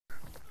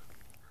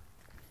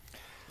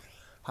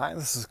Hi,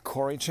 this is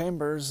Corey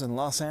Chambers in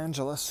Los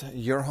Angeles.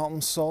 Your home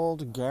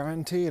sold,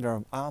 guaranteed,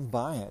 or I'll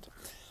buy it.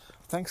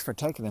 Thanks for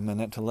taking a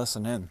minute to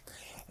listen in.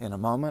 In a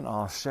moment,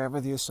 I'll share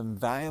with you some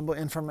valuable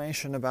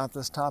information about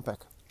this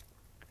topic.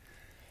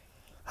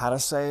 How to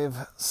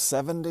save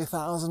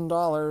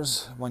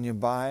 $70,000 when you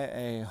buy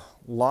a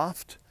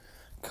loft,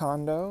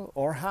 condo,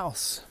 or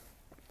house.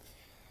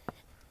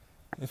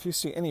 If you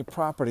see any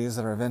properties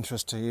that are of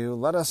interest to you,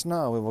 let us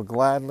know. We will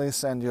gladly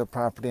send you a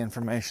property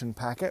information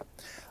packet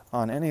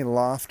on any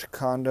loft,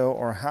 condo,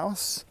 or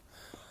house,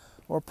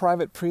 or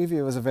private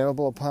preview is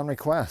available upon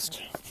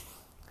request.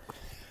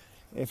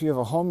 If you have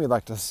a home you'd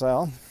like to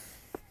sell,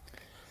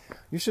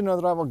 you should know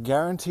that I will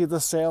guarantee the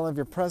sale of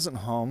your present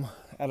home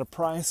at a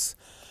price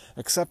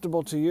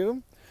acceptable to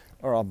you,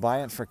 or I'll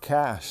buy it for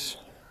cash.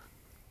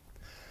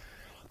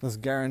 This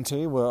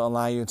guarantee will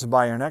allow you to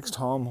buy your next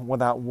home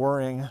without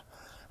worrying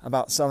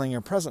about selling your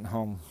present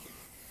home.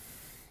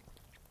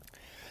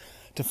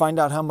 To find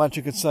out how much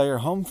you could sell your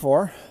home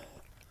for,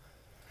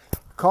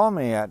 call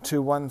me at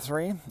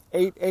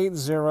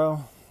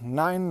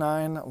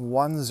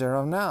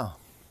 213-880-9910 now.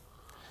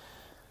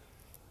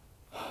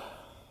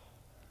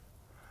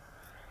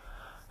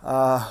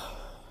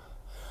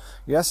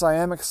 Yes, I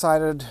am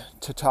excited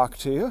to talk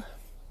to you,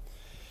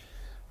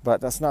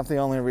 but that's not the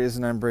only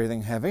reason I'm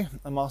breathing heavy.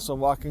 I'm also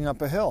walking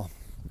up a hill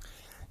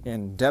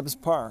in Debs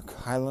Park,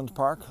 Highland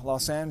Park,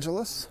 Los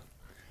Angeles.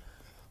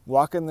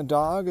 Walking the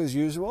dog as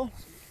usual.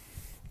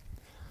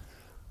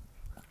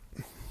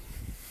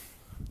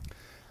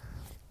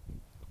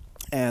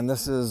 And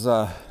this is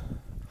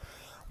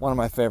one of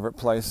my favorite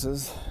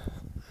places.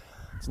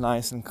 It's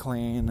nice and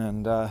clean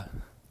and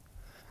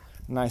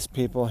nice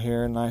people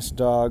here, nice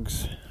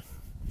dogs.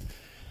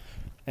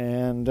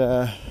 And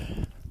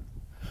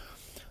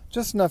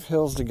just enough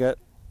hills to get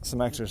some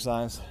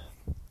exercise.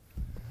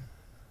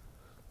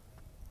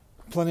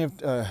 Plenty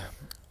of,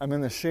 I'm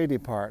in the shady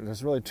part.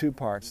 There's really two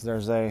parts.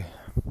 There's a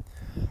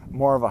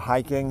more of a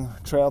hiking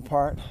trail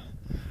part.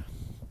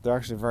 They're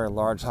actually very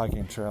large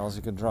hiking trails.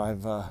 You could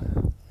drive the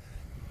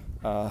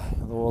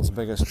world's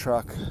biggest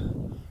truck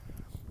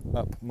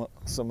up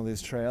some of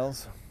these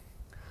trails,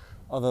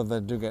 although they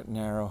do get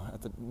narrow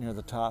near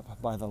the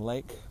top by the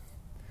lake.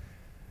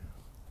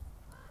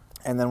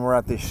 And then we're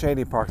at the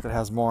shady part that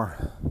has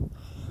more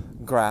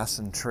grass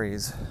and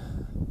trees,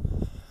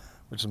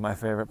 which is my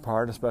favorite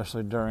part,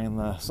 especially during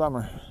the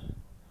summer.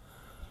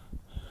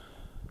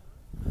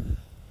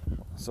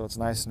 So it's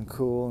nice and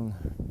cool and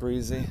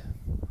breezy.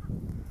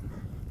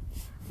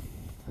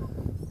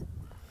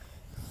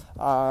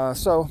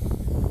 So,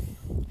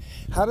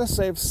 how to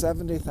save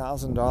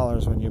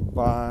 $70,000 when you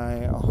buy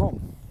a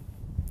home?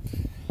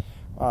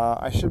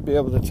 I should be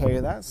able to tell you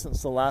that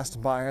since the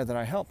last buyer that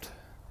I helped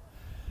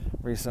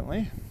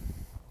recently,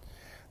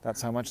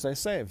 that's how much they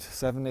saved.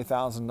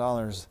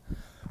 $70,000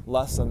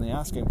 less than the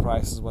asking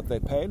price is what they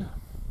paid.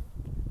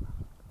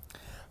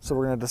 So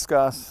we're going to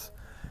discuss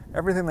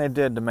everything they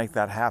did to make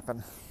that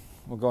happen.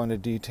 We'll go into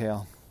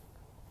detail.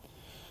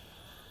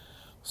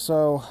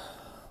 So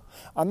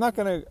I'm not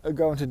going to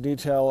go into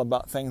detail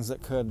about things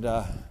that could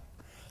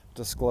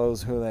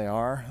disclose who they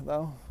are,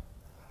 though.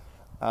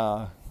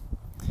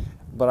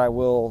 But I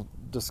will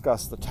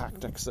discuss the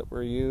tactics that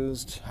were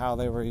used, how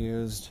they were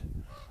used,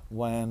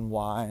 when,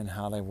 why, and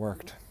how they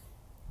worked.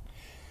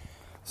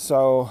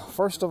 So,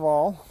 first of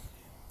all,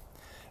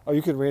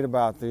 you could read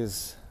about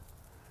these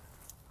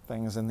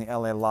things in the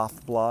LA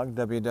Loft blog,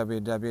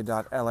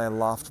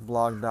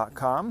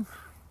 www.laloftblog.com.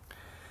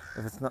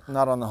 If it's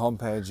not on the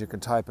homepage, you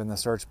could type in the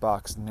search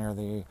box near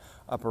the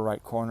upper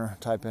right corner,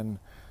 type in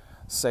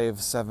save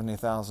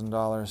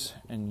 $70,000,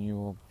 and you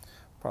will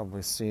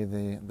probably see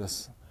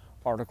this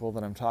article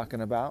that I'm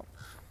talking about.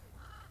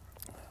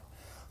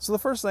 So the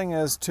first thing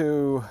is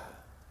to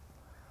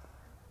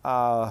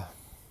look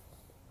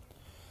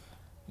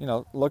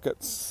at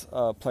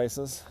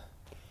places,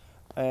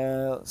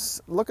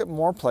 look at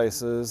more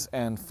places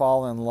and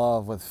fall in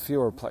love with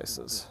fewer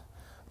places,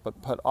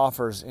 but put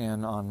offers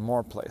in on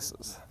more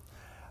places.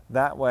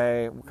 That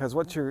way, because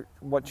what you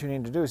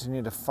need to do is you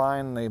need to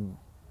find the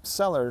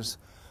sellers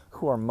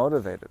who are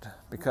motivated,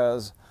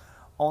 because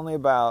only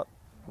about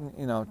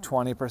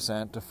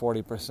 20% to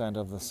 40%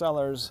 of the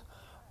sellers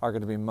are going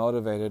to be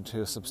motivated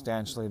to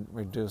substantially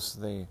reduce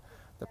the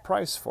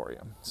price for you.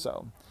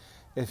 So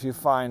if you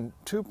find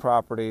 2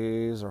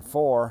 properties or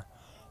 4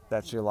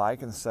 that you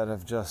like, instead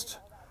of just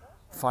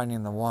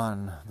finding the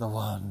one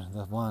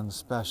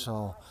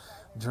special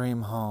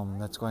dream home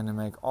that's going to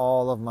make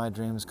all of my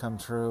dreams come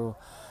true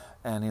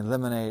and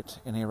eliminate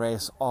and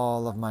erase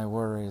all of my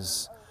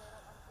worries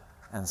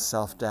and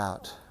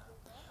self-doubt.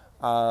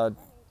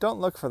 Don't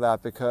look for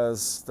that,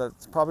 because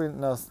that's probably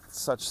no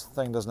such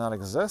thing does not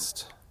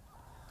exist.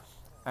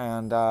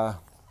 And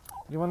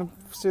you want to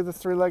see the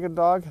 3-legged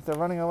dog? They're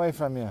running away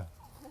from you.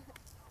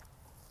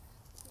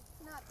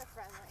 Not the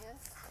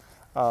friendliest.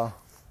 Oh.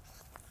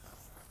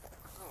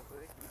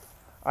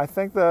 I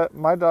think that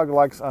my dog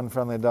likes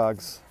unfriendly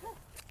dogs.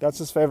 That's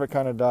his favorite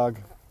kind of dog.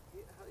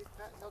 He'll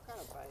kind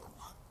of bite.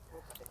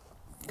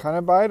 Kind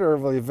of bite, or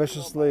will he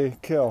viciously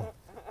kill?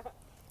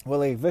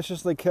 Will he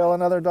viciously kill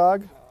another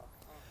dog?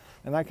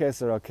 In that case,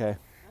 they're okay.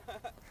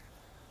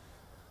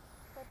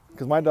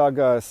 Because my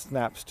dog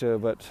snaps too,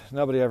 but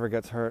nobody ever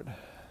gets hurt.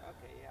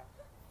 Okay,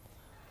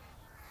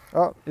 yeah.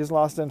 Oh, he's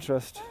lost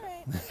interest. All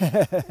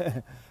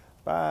right.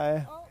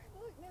 Bye. Oh,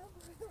 look, now.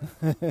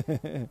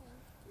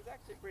 He's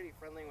actually pretty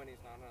friendly when he's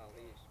not on a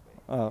leash.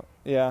 But Oh,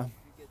 yeah. he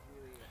gets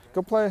really aggressive.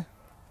 Go play.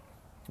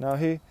 No,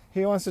 he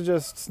wants to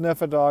just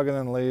sniff a dog and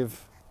then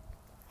leave.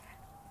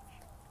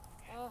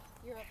 Oh,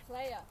 you're a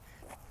player.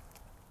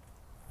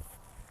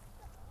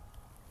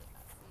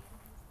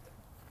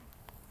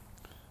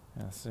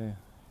 Yeah,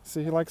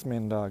 see, he likes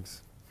mean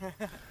dogs. I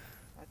think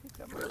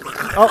that might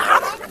Oh!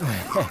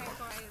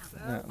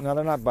 No,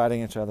 they're not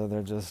biting each other.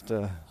 They're just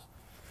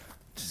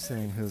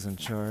seeing who's in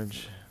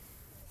charge.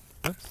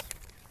 Oops.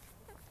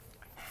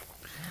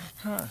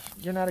 Huh,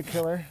 you're not a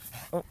killer.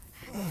 Oh,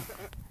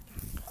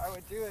 I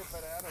would do it,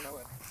 but I don't know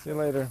what. see you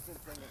later.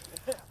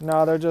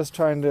 No, they're just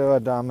trying to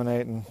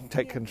dominate and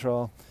take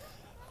control.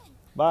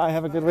 Bye,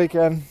 have a good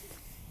weekend.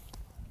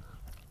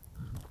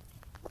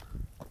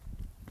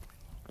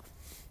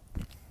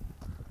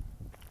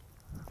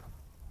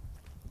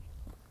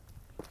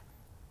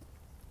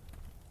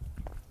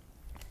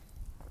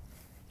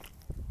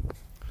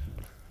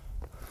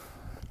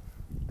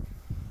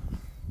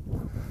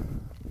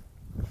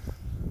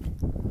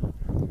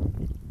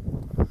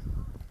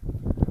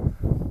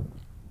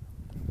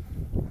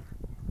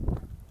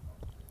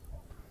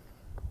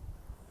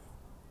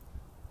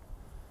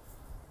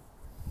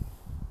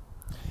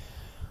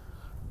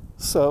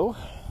 So,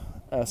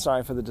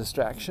 sorry for the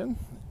distraction.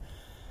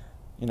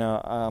 You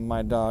know,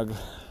 my dog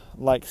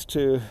likes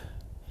to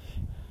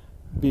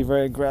be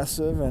very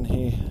aggressive, and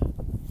he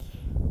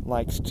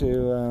likes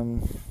to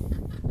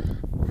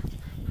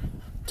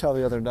tell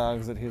the other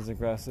dogs that he's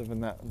aggressive,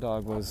 and that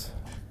dog was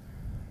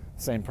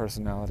the same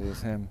personality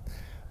as him.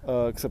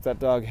 Except that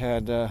dog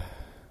had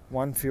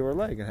one fewer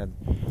leg. It had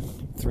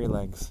 3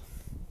 legs.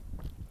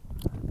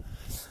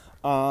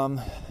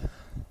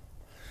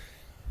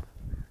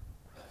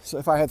 So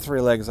if I had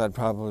 3 legs, I'd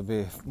probably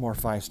be more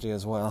feisty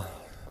as well.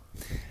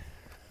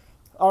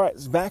 All right,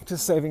 back to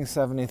saving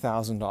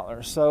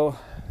 $70,000. So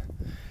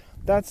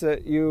that's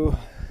it.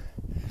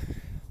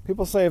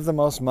 People save the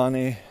most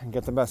money and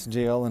get the best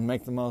deal and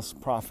make the most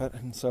profit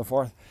and so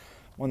forth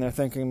when they're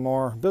thinking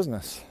more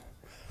business.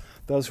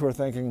 Those who are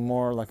thinking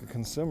more like a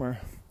consumer,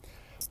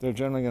 they're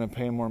generally going to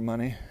pay more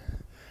money.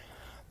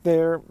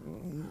 They're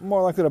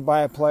more likely to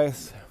buy a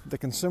place. The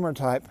consumer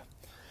type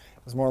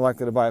is more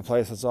likely to buy a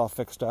place that's all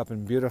fixed up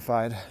and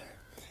beautified.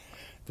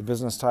 The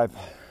business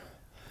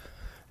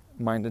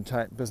minded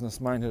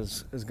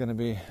is going to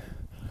be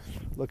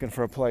looking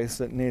for a place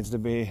that needs to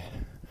be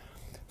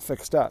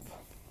fixed up.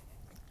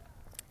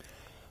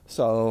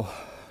 So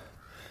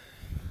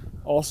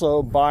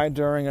also buy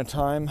during a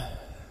time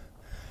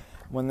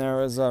when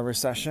there is a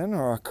recession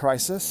or a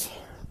crisis,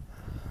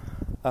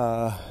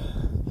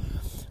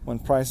 when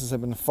prices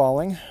have been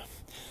falling.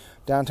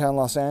 Downtown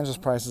Los Angeles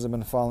prices have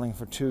been falling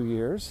for 2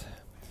 years,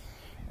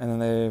 and then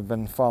they've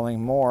been falling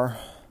more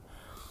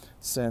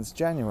since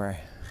February,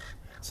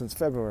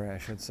 I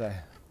should say.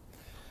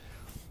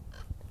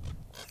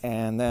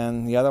 And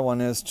then the other one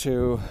is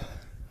to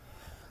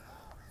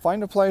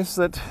find a place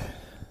that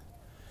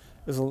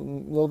is a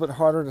little bit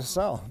harder to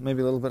sell,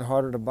 maybe a little bit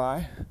harder to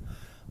buy,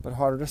 but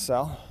harder to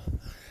sell.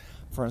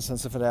 For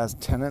instance, if it has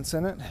tenants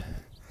in it,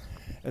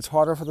 it's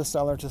harder for the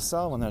seller to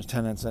sell when there's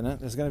tenants in it.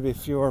 There's going to be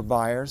fewer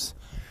buyers.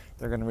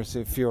 They're going to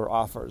receive fewer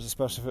offers,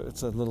 especially if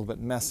it's a little bit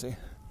messy.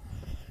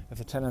 If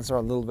the tenants are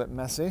a little bit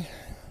messy,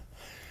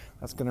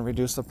 that's going to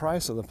reduce the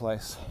price of the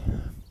place.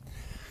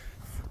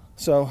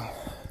 So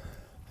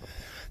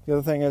the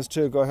other thing is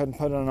to go ahead and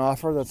put in an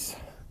offer that's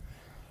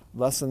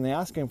less than the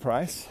asking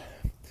price.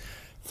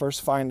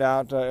 First, find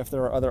out if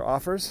there are other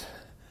offers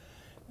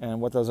and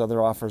what those other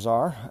offers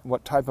are,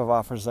 what type of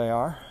offers they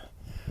are.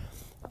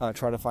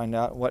 Try to find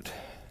out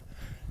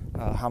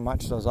how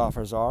much those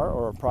offers are,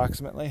 or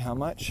approximately how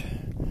much,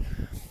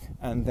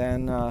 and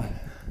then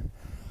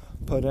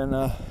put in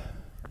a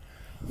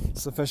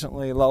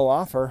sufficiently low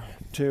offer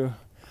to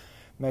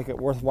make it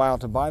worthwhile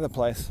to buy the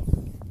place.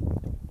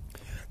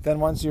 Then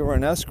once you are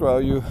in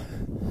escrow,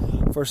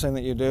 first thing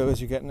that you do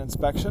is you get an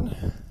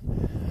inspection,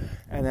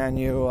 and then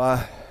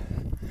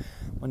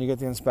when you get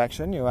the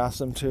inspection, you ask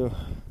them to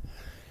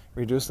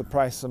reduce the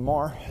price some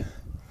more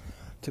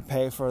to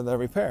pay for the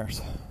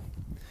repairs.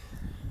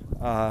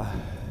 That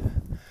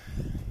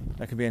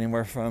could be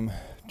anywhere from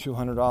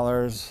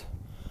 $200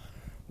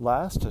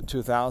 less to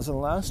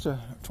 $2,000 less to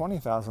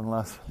 $20,000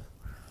 less,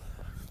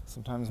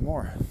 sometimes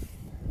more.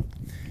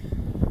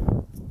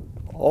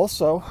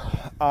 Also,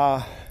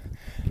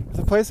 if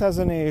the place has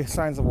any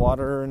signs of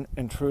water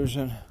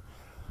intrusion,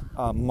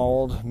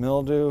 mold,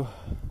 mildew,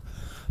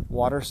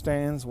 water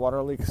stains,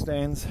 water leak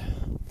stains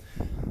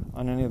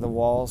on any of the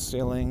walls,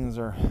 ceilings,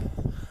 or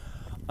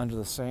under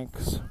the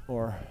sinks,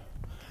 or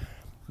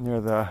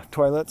near the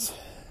toilets,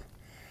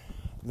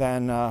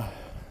 then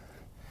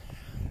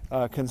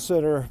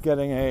consider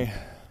getting a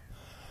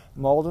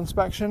mold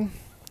inspection.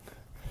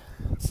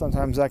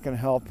 sometimes that can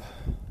help.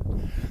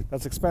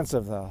 That's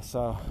expensive though,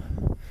 so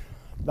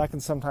that can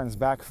sometimes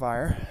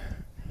backfire.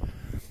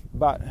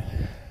 But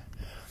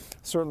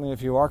certainly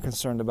if you are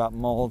concerned about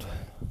mold,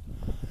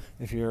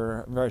 if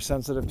you're very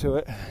sensitive to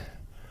it,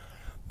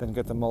 then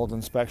get the mold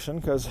inspection,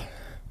 because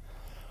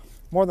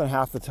more than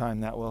half the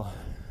time that will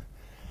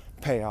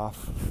pay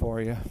off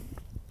for you.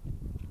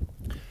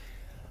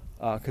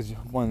 Because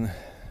when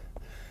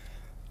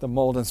the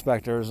mold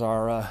inspectors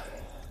are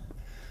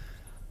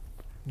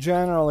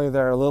generally,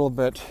 they're a little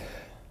bit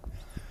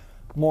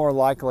more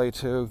likely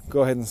to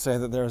go ahead and say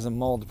that there's a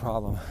mold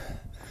problem.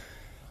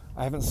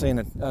 I haven't seen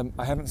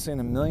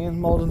a million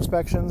mold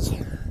inspections,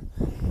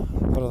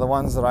 but of the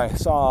ones that I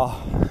saw,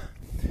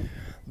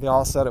 they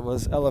all said it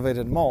was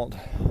elevated mold.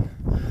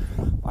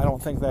 I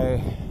don't think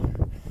they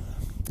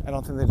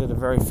did a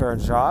very fair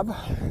job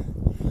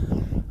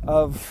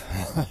of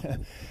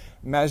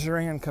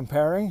measuring and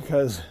comparing,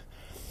 because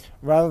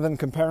rather than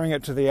comparing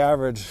it to the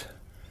average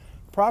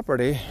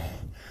property,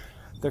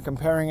 they're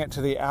comparing it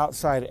to the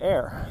outside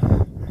air.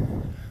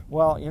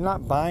 Well, you're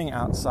not buying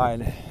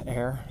outside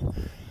air.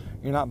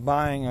 You're not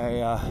buying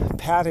a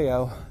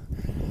patio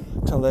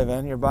to live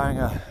in. You're buying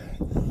a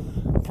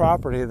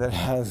property that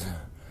has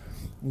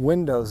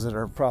windows that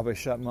are probably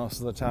shut most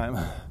of the time.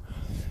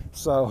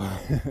 So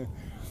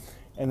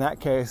in that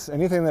case,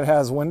 anything that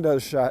has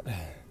windows shut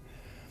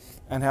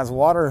and has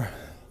water,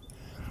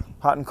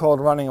 hot and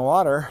cold running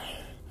water,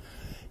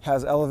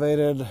 has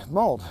elevated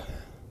mold.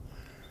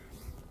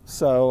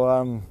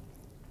 So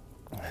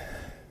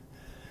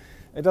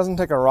it doesn't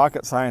take a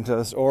rocket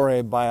scientist or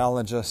a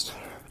biologist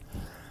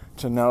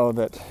to know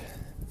that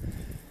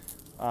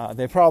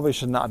they probably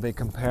should not be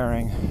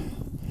comparing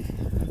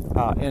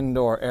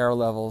indoor air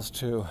levels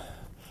to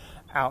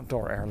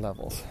outdoor air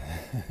levels,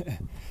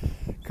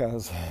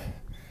 because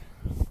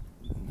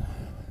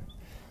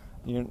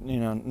you're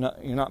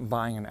not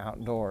buying an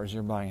outdoors,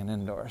 you're buying an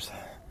indoors.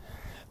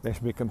 They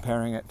should be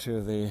comparing it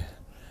to the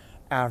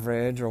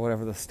average, or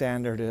whatever the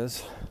standard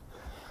is,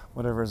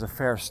 whatever is a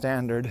fair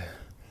standard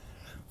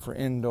for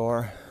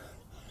indoor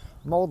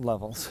mold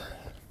levels.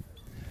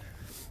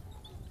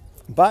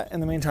 But in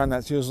the meantime,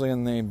 that's usually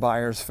in the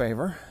buyer's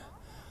favor,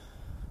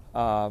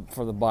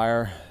 for the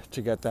buyer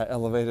to get that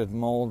elevated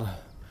mold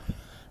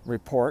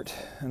report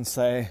and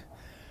say,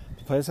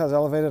 the place has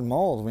elevated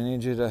mold, we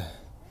need you to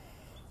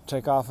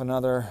take off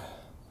another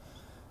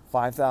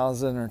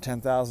 $5,000 or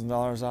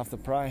 $10,000 off the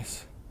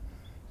price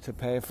to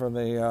pay for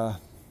the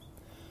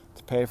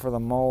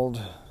mold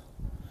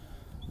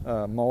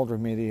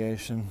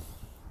remediation.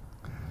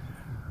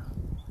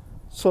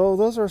 So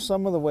those are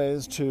some of the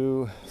ways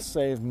to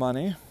save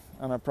money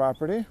on a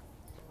property.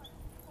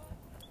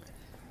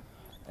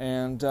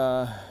 And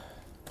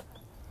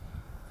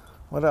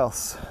what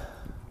else?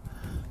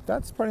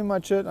 That's pretty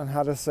much it on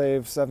how to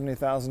save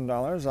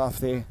 $70,000 off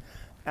the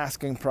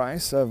asking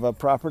price of a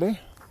property.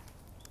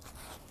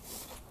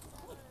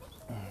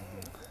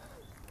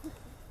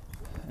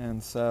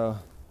 And so,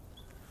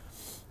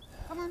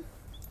 come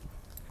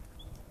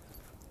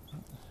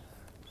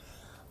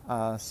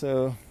on.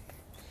 So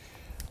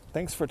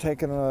thanks for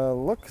taking a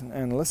look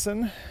and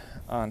listen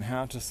on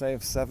how to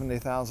save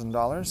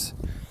 $70,000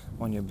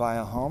 when you buy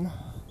a home.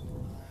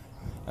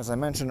 As I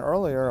mentioned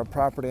earlier, a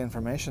property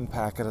information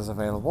packet is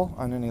available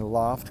on any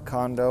loft,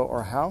 condo,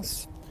 or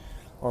house,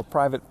 or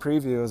private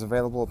preview is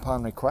available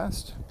upon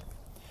request.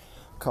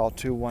 Call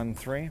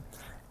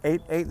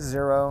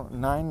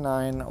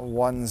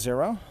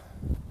 213-880-9910.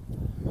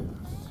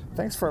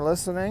 Thanks for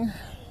listening.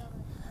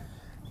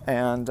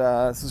 And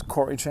this is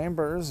Corey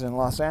Chambers in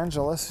Los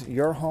Angeles.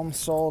 Your home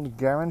sold,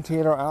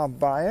 guaranteed, or I'll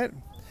buy it.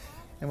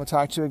 And we'll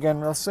talk to you again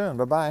real soon.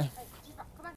 Bye-bye.